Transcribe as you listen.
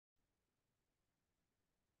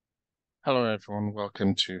Hello everyone,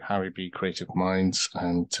 welcome to Harry B Creative Minds,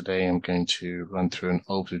 and today I'm going to run through an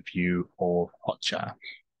overview of Hotjar.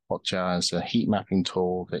 Hotjar is a heat mapping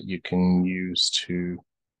tool that you can use to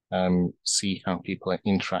see how people are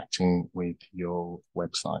interacting with your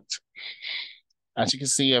website. As you can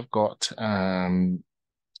see, I've got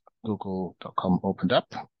google.com opened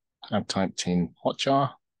up. I've typed in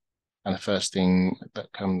Hotjar, and the first thing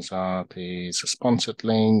that comes up is a sponsored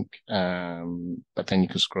link. But then you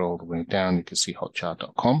can scroll all the way down. You can see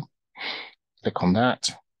hotjar.com. Click on that.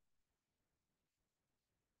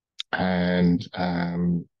 And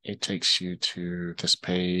it takes you to this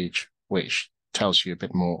page, which tells you a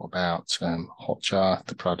bit more about Hotjar,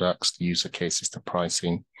 the products, the user cases, the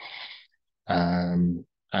pricing. And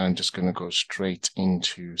I'm just going to go straight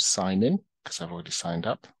into sign in because I've already signed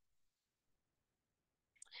up.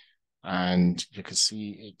 And you can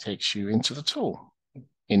see it takes you into the tool,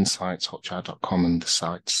 insights, hotjar.com, and the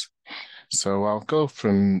sites. So I'll go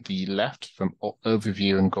from the left, from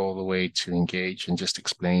overview, and go all the way to engage and just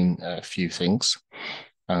explain a few things.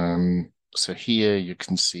 So here you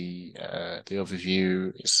can see the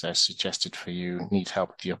overview. It says suggested for you, need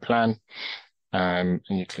help with your plan. And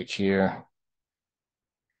you click here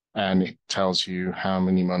and it tells you how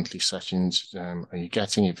many monthly sessions are you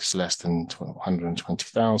getting. If it's less than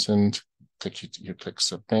 120,000, you click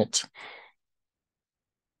submit.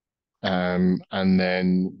 And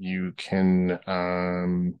then you can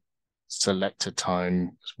select a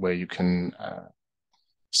time where you can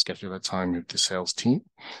schedule a time with the sales team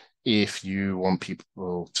if you want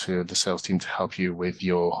the sales team to help you with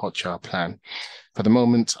your Hotjar plan. For the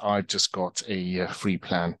moment, I've just got a free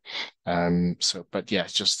plan. But yeah,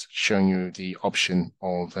 it's just showing you the option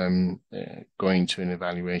of going to an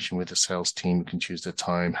evaluation with the sales team. You can choose the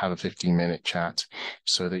time, have a 15-minute chat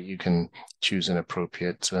so that you can choose an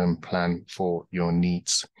appropriate plan for your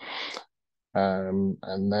needs. And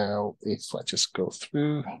now if I just go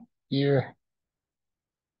through here,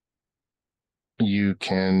 you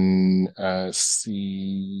can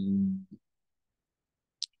see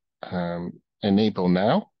enable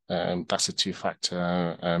now. That's a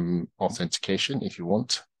two-factor authentication if you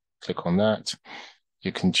want. Click on that.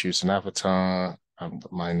 You can choose an avatar.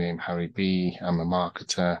 My name, Harry B. I'm a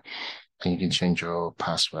marketer. And you can change your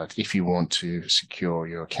password if you want to secure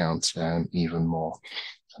your account even more.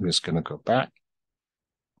 I'm just going to go back.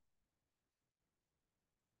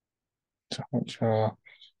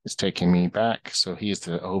 It's taking me back. So here's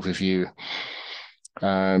the overview.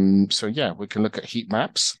 So yeah, we can look at heat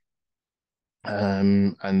maps.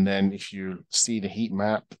 And then if you see the heat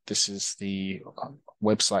map, this is the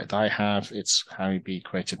website that I have. It's Harry B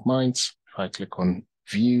Creative Minds. If I click on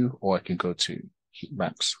view, or I can go to heat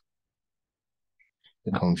maps.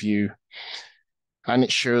 Click on view, and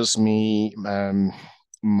it shows me my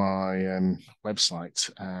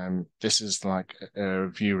website. This is like a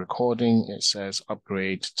view recording. It says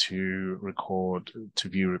upgrade to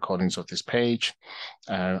view recordings of this page.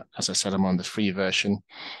 As I said, I'm on the free version.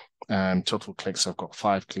 Total clicks, I've got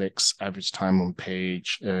 5 clicks. Average time on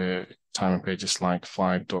page is like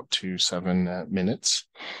 5.27 minutes.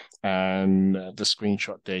 And the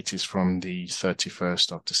screenshot date is from the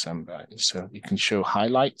 31st of December. So you can show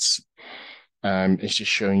highlights. It's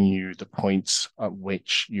just showing you the points at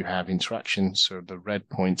which you have interaction. So the red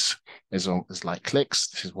points is like clicks.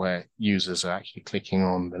 This is where users are actually clicking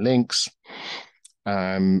on the links.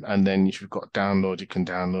 And then if you've got download, you can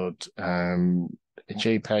download a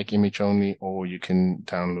JPEG image only, or you can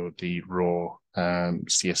download the raw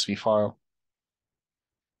CSV file.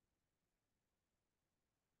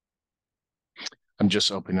 I'm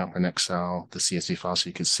just opening up an Excel, the CSV file, so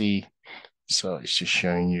you can see. So it's just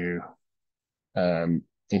showing you. If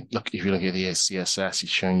you look at the CSS,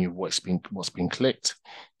 it's showing you what's been clicked.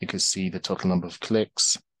 You can see the total number of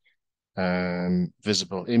clicks.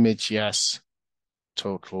 Visible image, yes.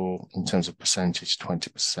 Total in terms of percentage,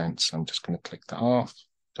 20%. So I'm just going to click that off.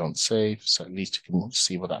 Don't save. So at least you can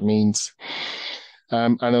see what that means.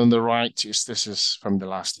 And on the right, this is from the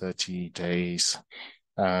last 30 days.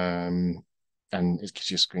 And it gives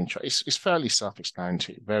you a screenshot. It's fairly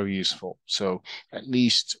self-explanatory, very useful. So at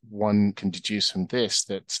least one can deduce from this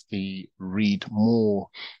that the read more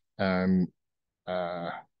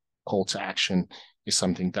call to action is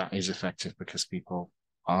something that is effective because people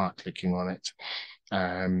are clicking on it.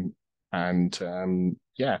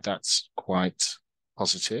 Yeah, that's quite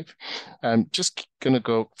positive. Just going to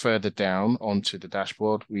go further down onto the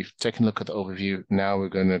dashboard. We've taken a look at the overview. Now we're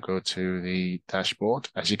going to go to the dashboard.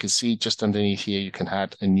 As you can see, just underneath here, you can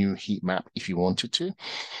add a new heat map if you wanted to.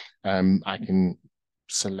 I can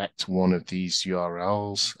select one of these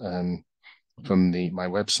URLs from my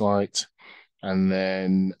website, and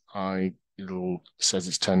then it'll says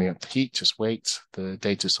it's turning up the heat. Just wait, the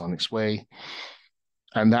data's on its way,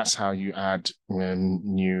 and that's how you add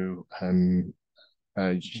new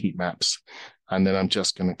heat maps. And then I'm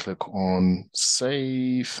just going to click on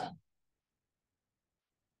save.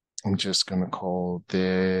 I'm just going to call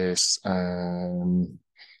this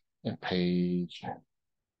a page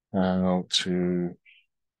how to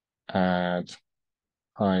add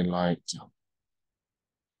highlight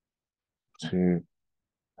to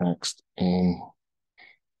text in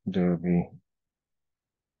Adobe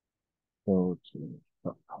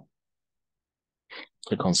Photoshop.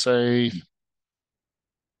 Click on save.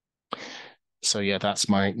 So yeah, that's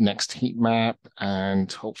my next heat map,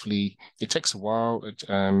 and hopefully it takes a while.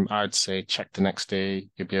 I'd say check the next day.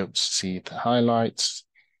 You'll be able to see the highlights,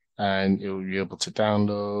 and you'll be able to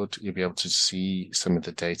download. You'll be able to see some of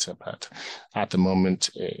the data, but at the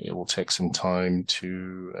moment, it will take some time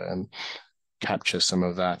to capture some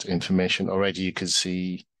of that information. Already, you can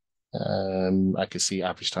see. I can see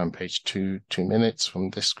average time page 2 minutes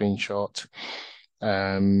from this screenshot.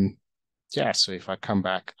 Yeah, so if I come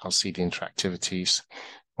back, I'll see the interactivities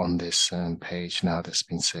on this page now that's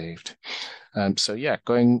been saved. So yeah,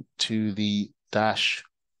 going to the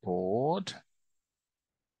dashboard,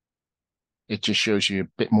 it just shows you a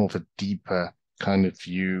bit more of a deeper kind of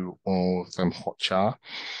view of Hotjar.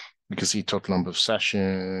 You can see total number of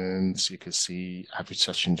sessions, you can see average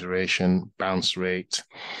session duration, bounce rate.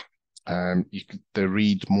 The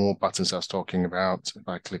read more buttons I was talking about. If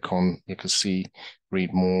I click on, you can see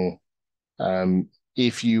read more.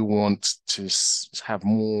 If you want to have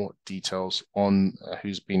more details on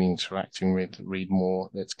who's been interacting with read more,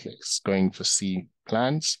 let's click going for see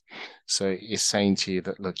plans. So it's saying to you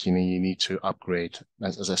that, look, you need to upgrade.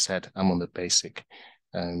 As I said, I'm on the basic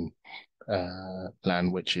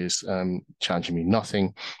plan, which is charging me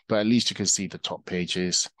nothing, but at least you can see the top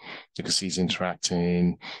pages. You can see it's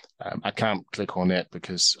interacting. I can't click on it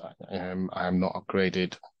because I'm not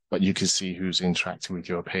upgraded, but you can see who's interacting with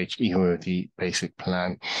your page, even with the basic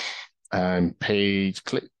plan. Page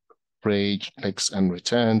clicks and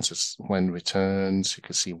returns. It's when returns, you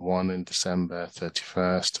can see one in December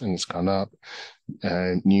 31st, and it's gone up.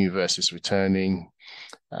 New versus returning.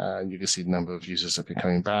 You can see the number of users that have been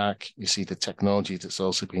coming back. You see the technology that's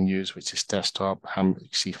also being used, which is desktop. You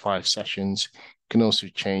see 5 sessions. You can also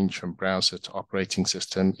change from browser to operating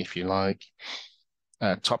system if you like.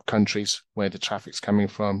 Top countries where the traffic's coming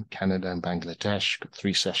from, Canada and Bangladesh, got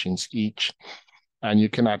 3 sessions each. And you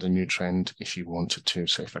can add a new trend if you wanted to.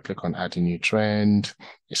 So if I click on add a new trend,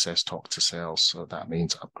 it says talk to sales. So that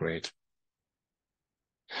means upgrade.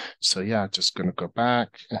 So yeah, just going to go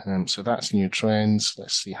back. So that's new trends.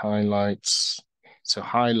 Let's see highlights. So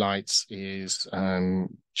highlights is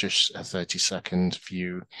just a 30-second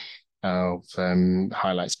view of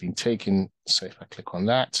highlights being taken. So if I click on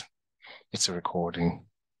that, it's a recording.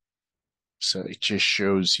 So it just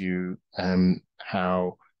shows you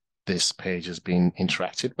how this page has been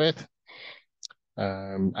interacted with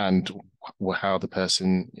and how the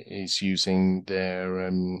person is using their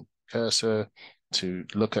cursor to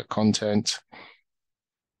look at content.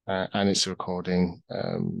 And it's a recording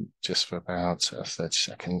just for about 30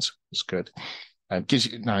 seconds. It's good. Gives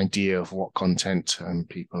you an idea of what content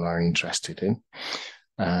people are interested in.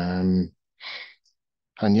 And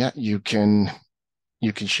yeah, you can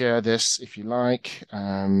share this if you like,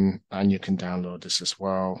 and you can download this as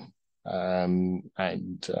well. Yeah,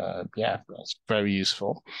 it's very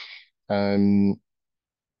useful.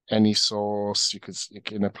 Any source, you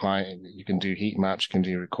can apply it. You can do heat maps, you can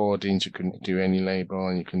do recordings, you can do any label,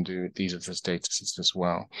 and you can do these are the statuses as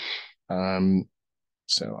well.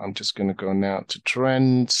 So I'm just going to go now to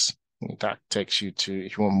trends. That takes you to,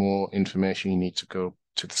 if you want more information, you need to go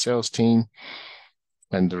to the sales team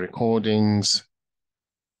and the recordings.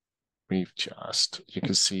 You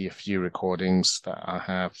can see a few recordings that I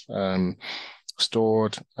have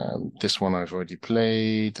stored. This one I've already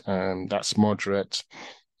played. That's moderate.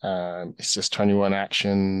 It's just 21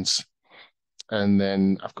 actions. And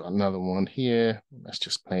then I've got another one here. Let's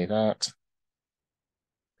just play that.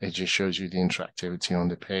 It just shows you the interactivity on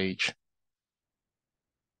the page.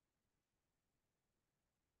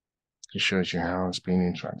 It shows you how it's being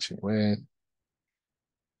interacted with.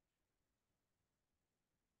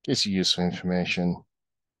 Gives you useful information.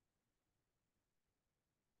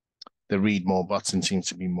 The read more button seems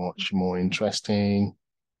to be much more interesting.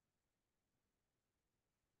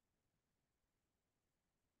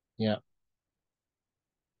 Yeah.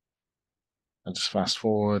 I'll just fast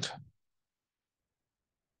forward.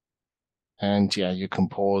 And yeah, you can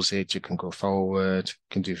pause it, you can go forward, you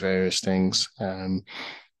can do various things.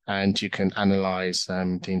 And you can analyze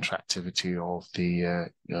the interactivity of the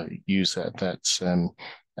user that's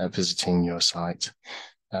visiting your site.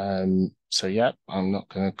 So yeah, I'm not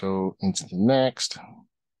going to go into the next.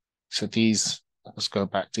 So let's go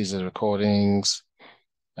back. These are the recordings.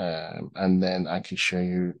 And then I can show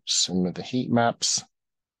you some of the heat maps,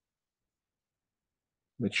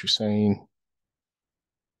 which you're saying.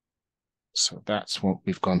 So that's what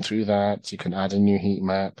we've gone through that. You can add a new heat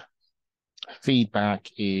map. Feedback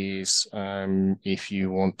is if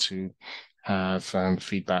you want to have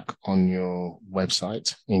feedback on your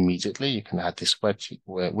website immediately, you can add this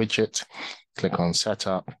widget, click on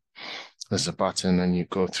setup. There's a button and you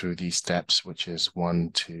go through these steps, which is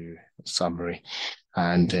 1, 2, summary,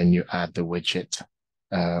 and then you add the widget,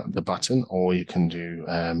 the button, or you can do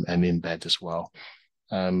an embed as well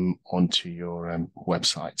onto your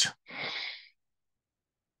website.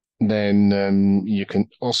 Then you can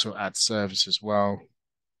also add service as well.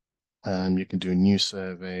 You can do a new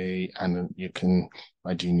survey, and you can,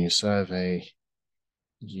 by doing new survey,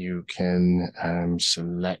 you can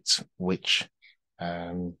select which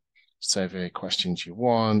survey questions you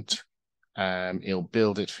want. It'll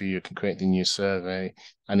build it for you. You can create the new survey,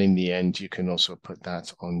 and in the end, you can also put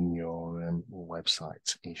that on your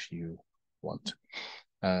website if you want.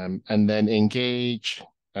 And then engage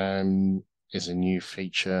is a new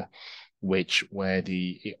feature where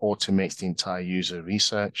it automates the entire user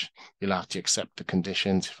research. You'll have to accept the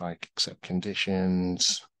conditions. If I accept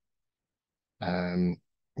conditions, then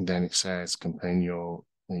it says confirm your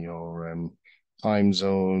time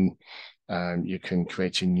zone. You can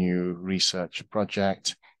create a new research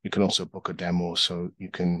project. You can also book a demo. So you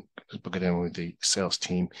can book a demo with the sales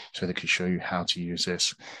team so they can show you how to use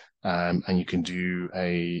this. And you can do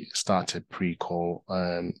a starter pre-call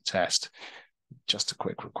test, just a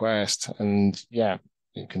quick request. And yeah,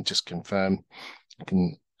 you can just confirm.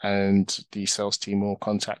 And the sales team will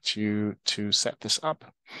contact you to set this up.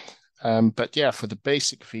 But yeah, for the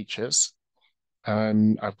basic features,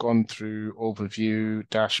 I've gone through overview,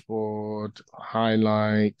 dashboard,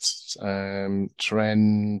 highlights,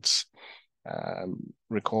 trends,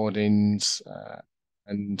 recordings,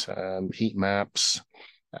 and heat maps,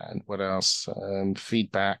 and what else?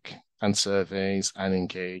 Feedback and surveys and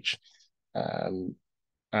engage.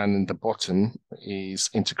 And the bottom is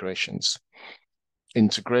integrations.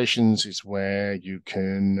 Integrations is where you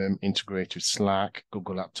can integrate with Slack,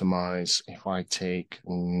 Google Optimize. If I take,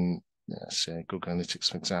 say, Google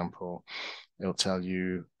Analytics, for example, it'll tell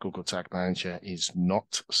you Google Tag Manager is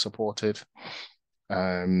not supported.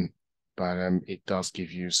 But it does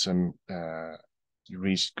give you some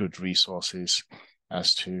good resources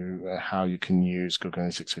as to how you can use Google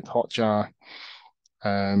Analytics with Hotjar.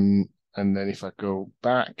 And then if I go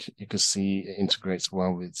back, you can see it integrates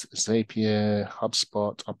well with Zapier,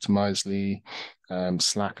 HubSpot, Optimizely,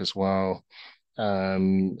 Slack as well,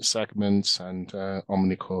 Segments, and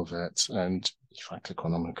OmniCovert. And if I click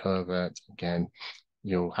on OmniCovert, again,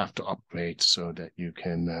 you'll have to upgrade so that you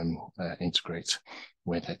can integrate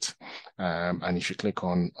with it. And if you click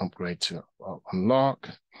on upgrade to unlock,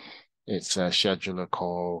 it's a scheduler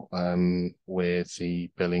call with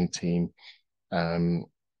the billing team.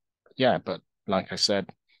 Yeah, but like I said,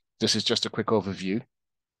 this is just a quick overview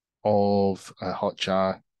of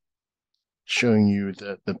Hotjar, showing you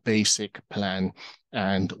the basic plan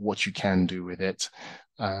and what you can do with it.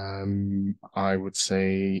 I would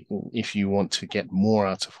say if you want to get more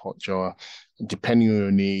out of Hotjar, depending on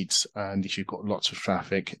your needs, and if you've got lots of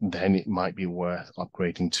traffic, then it might be worth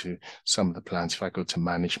upgrading to some of the plans. If I go to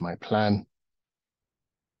manage my plan,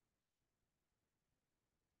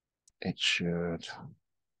 it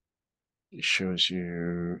shows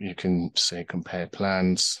you can say compare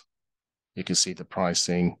plans. You can see the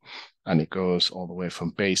pricing, and it goes all the way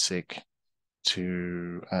from basic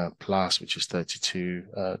to plus, which is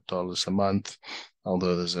 $32 a month.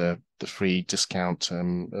 Although there's the free discount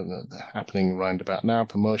happening around about now,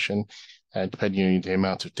 promotion. Depending on the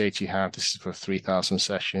amount of data you have, this is for 3,000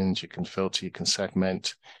 sessions. You can filter, you can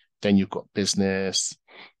segment. Then you've got business.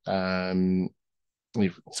 Starting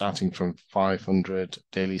from 500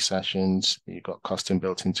 daily sessions. You've got custom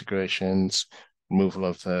built integrations, removal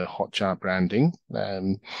of the Hotjar branding.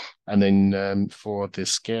 And then for the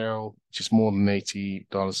scale, which is more than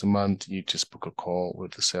 $80 a month, you just book a call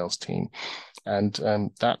with the sales team. And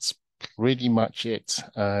that's pretty much it.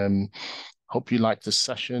 Hope you liked this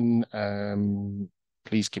session.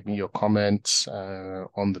 Please give me your comments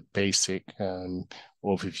on the basic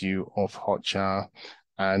overview of Hotjar.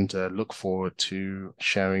 and look forward to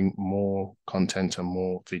sharing more content and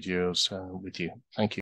more videos with you. Thank you.